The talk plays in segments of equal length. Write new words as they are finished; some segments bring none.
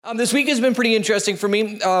This week has been pretty interesting for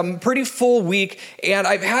me, pretty full week, and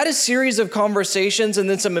I've had a series of conversations and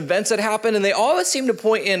then some events that happened, and they all seem to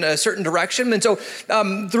point in a certain direction. And so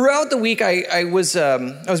throughout the week, I was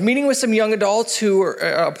meeting with some young adults who are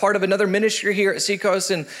a part of another ministry here at Seacoast,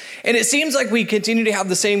 and it seems like we continue to have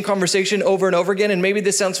the same conversation over and over again, and maybe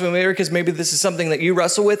this sounds familiar because maybe this is something that you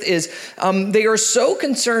wrestle with, is they are so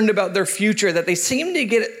concerned about their future that they seem to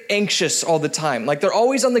get anxious all the time. Like they're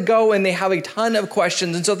always on the go, and they have a ton of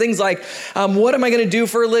questions, and so things like, what am I going to do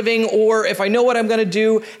for a living? Or if I know what I'm going to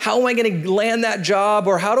do, how am I going to land that job?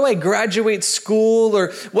 Or how do I graduate school?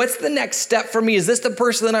 Or what's the next step for me? Is this the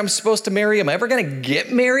person that I'm supposed to marry? Am I ever going to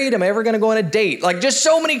get married? Am I ever going to go on a date? Like just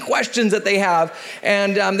so many questions that they have.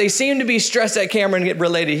 And they seem to be stressed at Cameron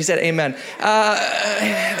related. He said, amen.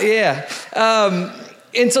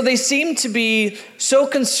 And so they seem to be so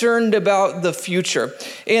concerned about the future.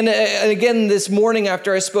 And again, this morning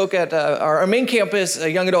after I spoke at our main campus,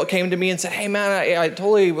 a young adult came to me and said, hey man,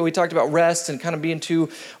 we talked about rest and kind of being too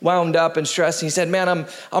wound up and stressed. And he said, man,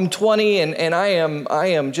 I'm 20 and I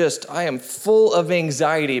am full of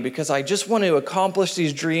anxiety because I just want to accomplish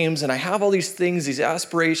these dreams and I have all these things, these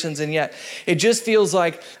aspirations, and yet it just feels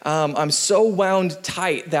like I'm so wound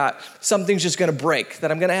tight that something's just going to break,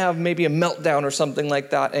 that I'm going to have maybe a meltdown or something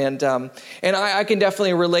like that. And I can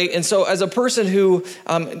definitely relate. And so as a person who,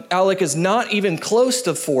 Alec, is not even close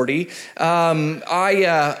to 40, I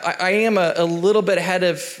am a little bit ahead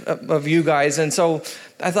of you guys. And so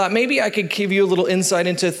I thought maybe I could give you a little insight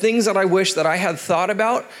into things that I wish that I had thought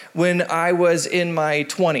about when I was in my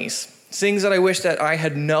 20s. Things that I wish that I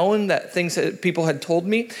had known, that things that people had told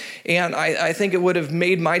me. And I think it would have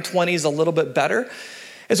made my 20s a little bit better.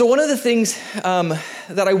 And so one of the things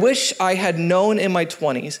that I wish I had known in my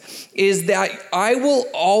 20s is that I will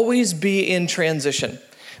always be in transition.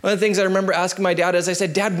 One of the things I remember asking my dad is I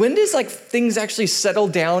said, Dad, when does things actually settle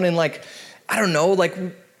down and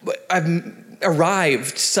I've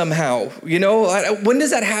arrived somehow, when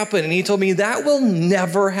does that happen? And he told me that will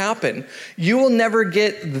never happen. You will never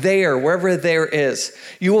get there, wherever there is.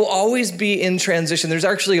 You will always be in transition. There's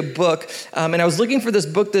actually a book, and I was looking for this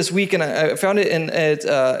book this week, and I found it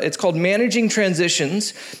it's called Managing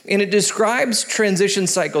Transitions, and it describes transition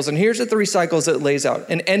cycles. And here's the 3 cycles it lays out: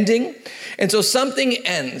 an ending, and so something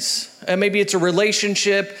ends. Maybe it's a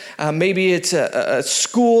relationship, maybe it's a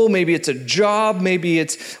school, maybe it's a job, maybe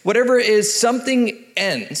it's whatever it is, something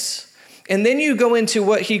ends. And then you go into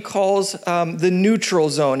what he calls the neutral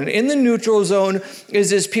zone. And in the neutral zone is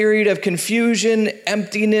this period of confusion,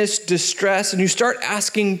 emptiness, distress. And you start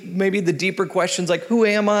asking maybe the deeper questions like, who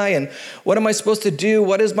am I? And what am I supposed to do?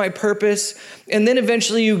 What is my purpose? And then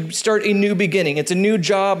eventually you start a new beginning. It's a new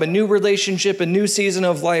job, a new relationship, a new season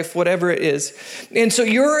of life, whatever it is. And so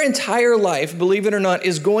your entire life, believe it or not,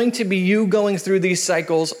 is going to be you going through these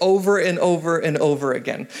cycles over and over and over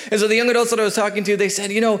again. And so the young adults that I was talking to, they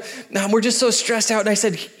said, we're just so stressed out. And I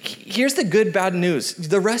said, here's the good, bad news.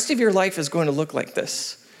 The rest of your life is going to look like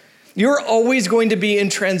this. You're always going to be in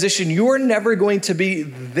transition. You're never going to be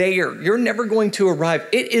there. You're never going to arrive.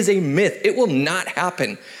 It is a myth. It will not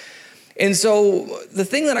happen. And so the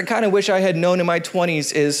thing that I kind of wish I had known in my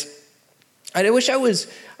 20s is I wish I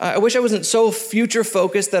wasn't so future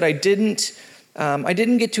focused that I didn't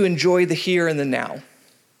get to enjoy the here and the now.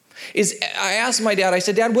 I asked my dad, I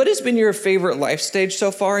said, Dad, what has been your favorite life stage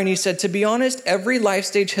so far? And he said, to be honest, every life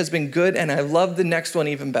stage has been good, and I love the next one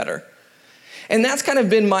even better. And that's kind of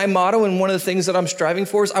been my motto, and one of the things that I'm striving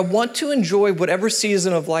for is I want to enjoy whatever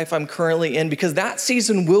season of life I'm currently in, because that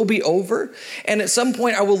season will be over, and at some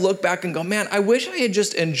point I will look back and go, man, I wish I had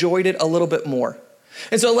just enjoyed it a little bit more.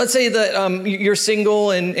 And so let's say that you're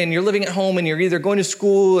single and you're living at home and you're either going to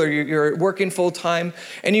school or you're working full time,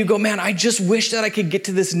 and you go, man, I just wish that I could get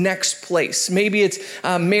to this next place. Maybe it's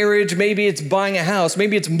marriage, maybe it's buying a house,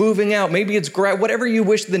 maybe it's moving out, maybe it's whatever you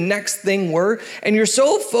wish the next thing were. And you're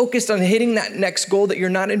so focused on hitting that next goal that you're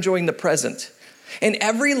not enjoying the present. And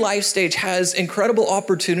every life stage has incredible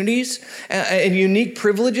opportunities and unique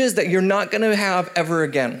privileges that you're not going to have ever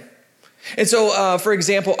again. And so, for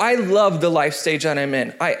example, I love the life stage that I'm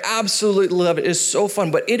in. I absolutely love it. It is so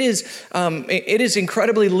fun, but it is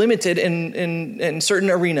incredibly limited in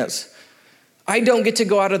certain arenas. I don't get to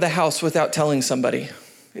go out of the house without telling somebody.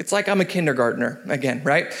 It's like I'm a kindergartner again,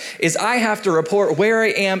 right? I have to report where I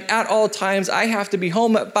am at all times. I have to be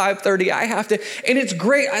home at 5:30. And it's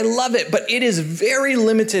great. I love it, but it is very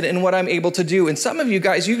limited in what I'm able to do. And some of you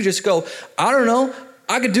guys, you just go, I don't know.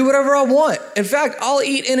 I could do whatever I want. In fact, I'll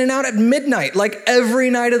eat In-N-Out at midnight, like every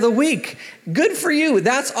night of the week. Good for you.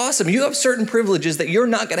 That's awesome. You have certain privileges that you're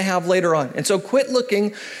not going to have later on. And so quit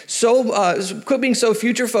being so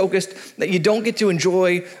future focused that you don't get to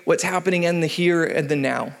enjoy what's happening in the here and the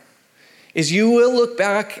now. Is you will look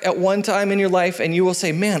back at one time in your life and you will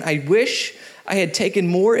say, man, I wish I had taken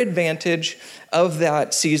more advantage of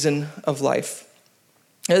that season of life.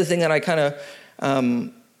 Another thing that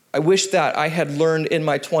I wish that I had learned in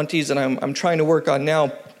my 20s and I'm trying to work on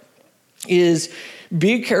now is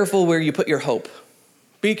be careful where you put your hope.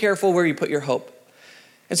 Be careful where you put your hope.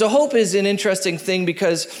 And so hope is an interesting thing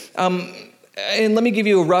because, and let me give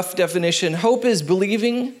you a rough definition. Hope is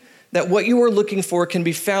believing that what you are looking for can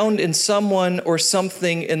be found in someone or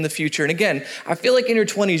something in the future. And again, I feel like in your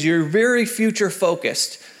 20s, you're very future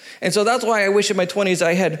focused. And so that's why I wish in my 20s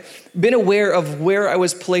I had been aware of where I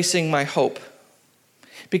was placing my hope.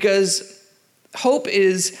 Because hope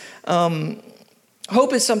is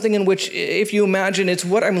something in which, if you imagine, it's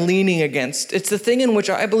what I'm leaning against. It's the thing in which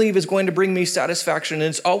I believe is going to bring me satisfaction, and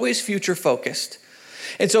it's always future focused.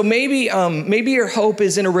 And so maybe your hope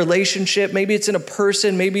is in a relationship, maybe it's in a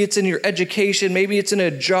person, maybe it's in your education, maybe it's in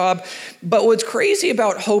a job. But what's crazy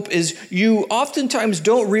about hope is you oftentimes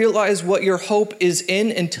don't realize what your hope is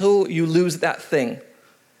in until you lose that thing.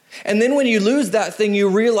 And then when you lose that thing, you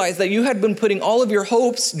realize that you had been putting all of your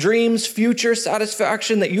hopes, dreams, future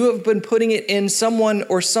satisfaction, that you have been putting it in someone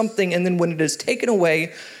or something. And then when it is taken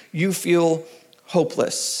away, you feel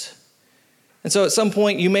hopeless. And so at some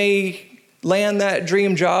point, you may land that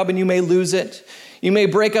dream job and you may lose it. You may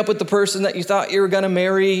break up with the person that you thought you were going to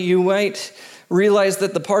marry. You might realize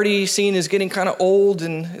that the party scene is getting kind of old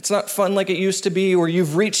and it's not fun like it used to be, or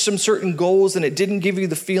you've reached some certain goals and it didn't give you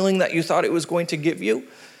the feeling that you thought it was going to give you.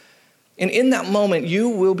 And in that moment, you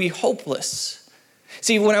will be hopeless.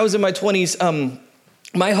 See, when I was in my 20s,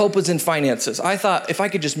 my hope was in finances. I thought if I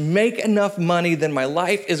could just make enough money, then my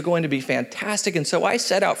life is going to be fantastic. And so I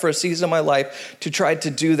set out for a season of my life to try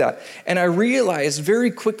to do that. And I realized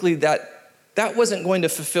very quickly that that wasn't going to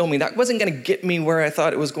fulfill me. That wasn't going to get me where I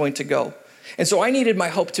thought it was going to go. And so I needed my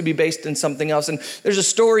hope to be based in something else. And there's a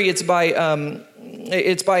story, it's by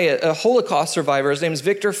a Holocaust survivor. His name is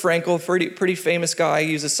Viktor Frankl, pretty famous guy.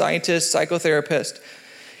 He's a scientist, psychotherapist.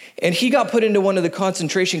 And he got put into one of the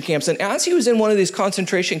concentration camps. And as he was in one of these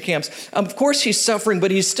concentration camps, of course he's suffering,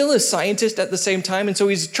 but he's still a scientist at the same time. And so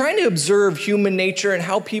he's trying to observe human nature and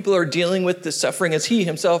how people are dealing with the suffering as he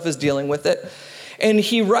himself is dealing with it. And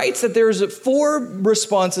he writes that there's 4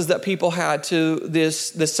 responses that people had to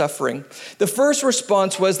this suffering. The first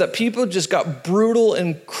response was that people just got brutal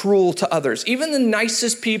and cruel to others. Even the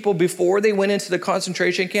nicest people before they went into the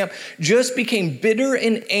concentration camp just became bitter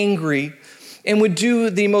and angry and would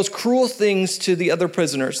do the most cruel things to the other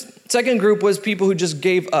prisoners. Second group was people who just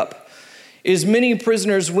gave up. Is many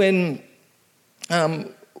prisoners when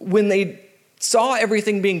they saw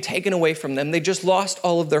everything being taken away from them, they just lost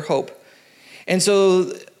all of their hope. And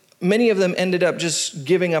so many of them ended up just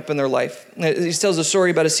giving up in their life. He tells a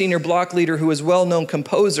story about a senior block leader who was a well-known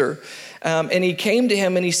composer. And he came to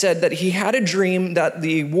him and he said that he had a dream that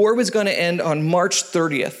the war was going to end on March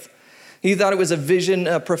 30th. He thought it was a vision,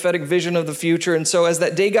 a prophetic vision of the future. And so as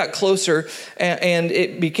that day got closer and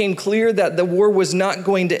it became clear that the war was not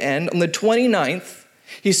going to end, on the 29th,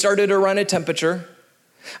 he started to run a temperature.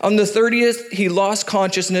 On the 30th, he lost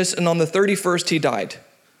consciousness. And on the 31st, he died.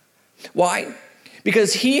 Why?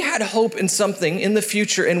 Because he had hope in something in the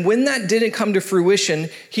future. And when that didn't come to fruition,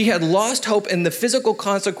 he had lost hope. And the physical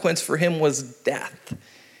consequence for him was death.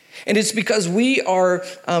 And it's because we are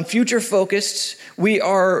future focused. We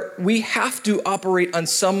have to operate on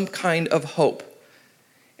some kind of hope.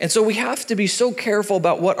 And so we have to be so careful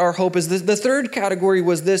about what our hope is. The third category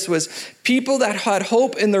was people that had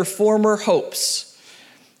hope in their former hopes.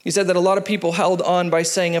 He said that a lot of people held on by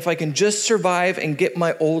saying, if I can just survive and get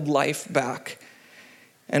my old life back.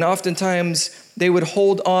 And oftentimes they would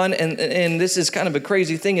hold on, and this is kind of a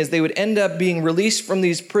crazy thing, is they would end up being released from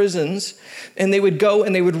these prisons, and they would go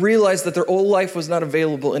and they would realize that their old life was not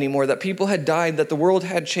available anymore, that people had died, that the world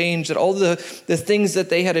had changed, that all the things that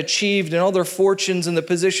they had achieved and all their fortunes and the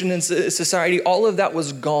position in society, all of that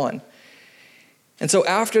was gone. And so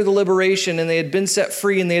after the liberation and they had been set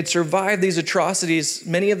free and they had survived these atrocities,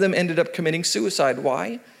 many of them ended up committing suicide.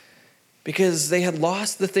 Why? Because they had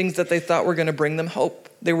lost the things that they thought were going to bring them hope.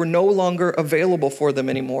 They were no longer available for them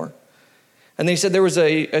anymore. And they said there was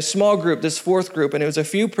a small group, this fourth group, and it was a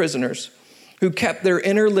few prisoners who kept their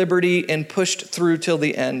inner liberty and pushed through till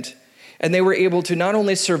the end. And they were able to not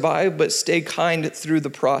only survive, but stay kind through the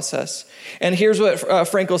process. And here's what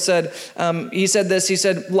Frankl said. He said this, he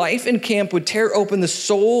said, life in camp would tear open the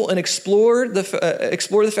soul and expose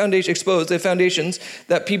the foundations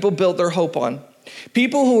that people built their hope on.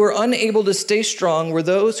 People who were unable to stay strong were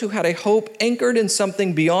those who had a hope anchored in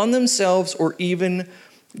something beyond themselves or even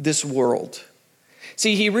this world.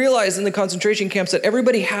 See, he realized in the concentration camps that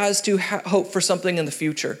everybody has to hope for something in the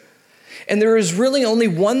future. And there is really only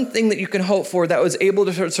one thing that you can hope for that was able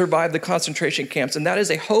to survive the concentration camps, and that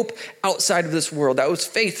is a hope outside of this world. That was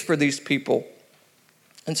faith for these people.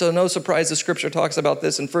 And so no surprise, the scripture talks about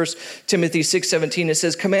this in 1 Timothy 6:17. It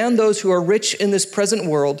says, command those who are rich in this present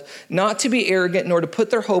world not to be arrogant, nor to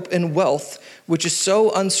put their hope in wealth, which is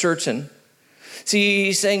so uncertain. See,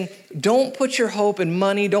 he's saying, don't put your hope in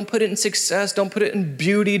money, don't put it in success, don't put it in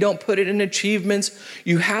beauty, don't put it in achievements.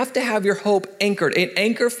 You have to have your hope anchored, an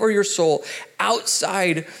anchor for your soul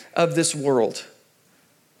outside of this world.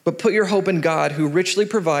 But put your hope in God, who richly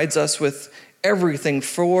provides us with everything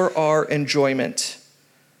for our enjoyment.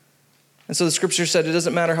 And so the scripture said it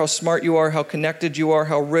doesn't matter how smart you are, how connected you are,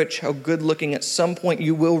 how rich, how good looking, at some point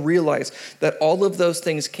you will realize that all of those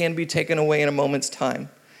things can be taken away in a moment's time.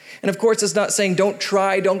 And of course, it's not saying don't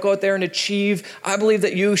try, don't go out there and achieve. I believe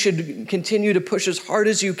that you should continue to push as hard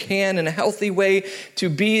as you can in a healthy way to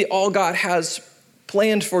be all God has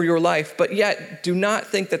planned for your life. But yet, do not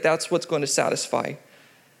think that that's what's going to satisfy.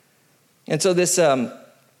 And so this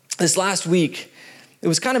last week, it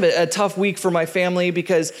was kind of a tough week for my family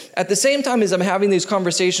because at the same time as I'm having these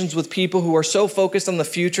conversations with people who are so focused on the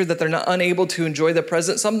future that they're not unable to enjoy the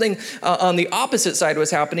present, something on the opposite side was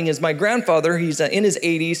happening is my grandfather, he's in his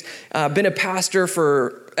 80s, been a pastor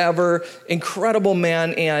forever, incredible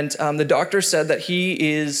man, and the doctor said that he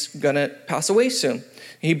is going to pass away soon.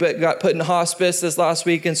 He got put in hospice this last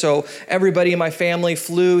week, and so everybody in my family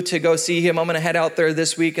flew to go see him. I'm going to head out there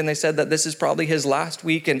this week, and they said that this is probably his last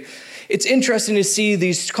week, and it's interesting to see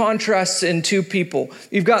these contrasts in two people.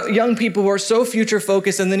 You've got young people who are so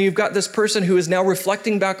future-focused, and then you've got this person who is now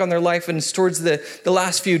reflecting back on their life and it's towards the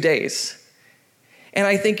last few days. And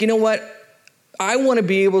I think, you know what? I want to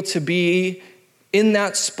be able to be in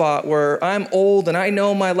that spot where I'm old and I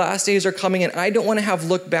know my last days are coming, and I don't want to have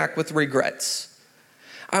looked back with regrets.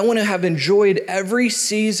 I want to have enjoyed every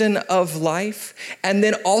season of life and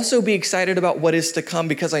then also be excited about what is to come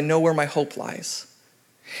because I know where my hope lies.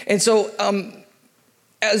 And so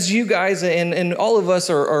as you guys and all of us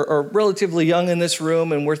are relatively young in this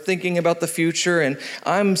room and we're thinking about the future, and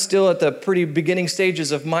I'm still at the pretty beginning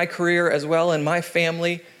stages of my career as well and my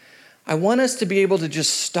family, I want us to be able to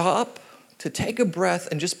just stop, to take a breath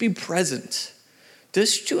and just be present,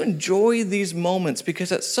 just to enjoy these moments,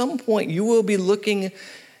 because at some point you will be looking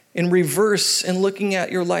in reverse and looking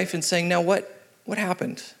at your life and saying, now what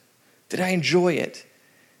happened? Did I enjoy it?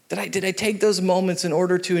 Did I take those moments in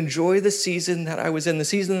order to enjoy the season that I was in? The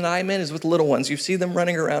season that I'm in is with little ones. You see them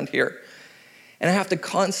running around here. And I have to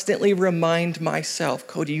constantly remind myself,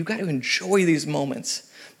 Cody, you got to enjoy these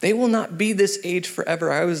moments. They will not be this age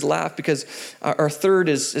forever. I always laugh because our third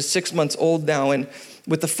is 6 months old now, and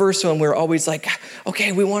with the first one, we were always like,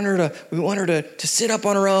 okay, we want her to sit up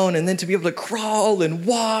on her own and then to be able to crawl and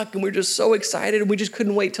walk. And we're just so excited. And we just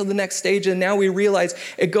couldn't wait till the next stage. And now we realize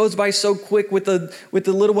it goes by so quick with the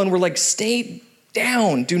little one. We're like, stay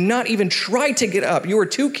down. Do not even try to get up. You are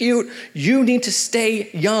too cute. You need to stay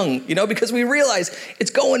young, because we realize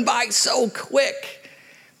it's going by so quick.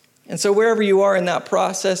 And so wherever you are in that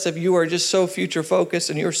process, if you are just so future focused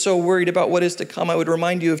and you're so worried about what is to come, I would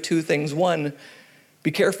remind you of two things. One,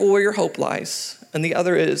 be careful where your hope lies. And the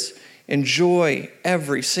other is enjoy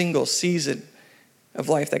every single season of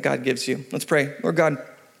life that God gives you. Let's pray. Lord God,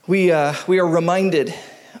 we are reminded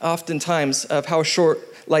oftentimes of how short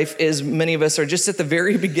life is. Many of us are just at the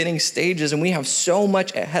very beginning stages, and we have so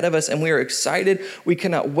much ahead of us, and we are excited. We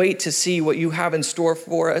cannot wait to see what you have in store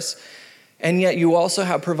for us. And yet you also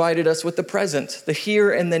have provided us with the present, the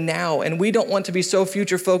here and the now. And we don't want to be so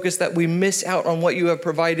future focused that we miss out on what you have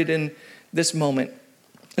provided in this moment.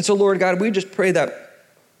 And so, Lord God, we just pray that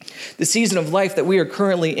the season of life that we are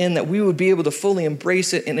currently in, that we would be able to fully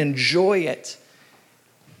embrace it and enjoy it.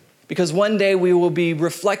 Because one day we will be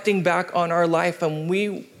reflecting back on our life, and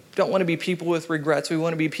we don't want to be people with regrets. We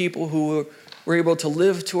want to be people who were able to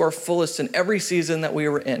live to our fullest in every season that we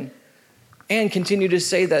were in, and continue to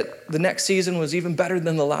say that the next season was even better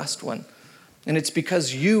than the last one. And it's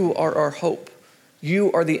because you are our hope.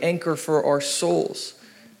 You are the anchor for our souls.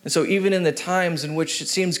 And so even in the times in which it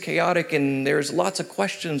seems chaotic and there's lots of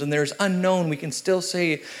questions and there's unknown, we can still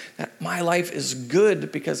say that my life is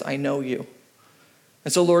good because I know you.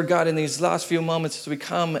 And so, Lord God, in these last few moments as we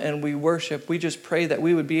come and we worship, we just pray that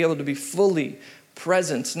we would be able to be fully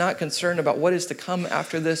present, not concerned about what is to come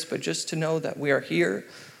after this, but just to know that we are here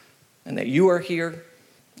and that you are here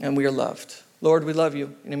and we are loved. Lord, we love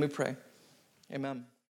you, and we pray. Amen.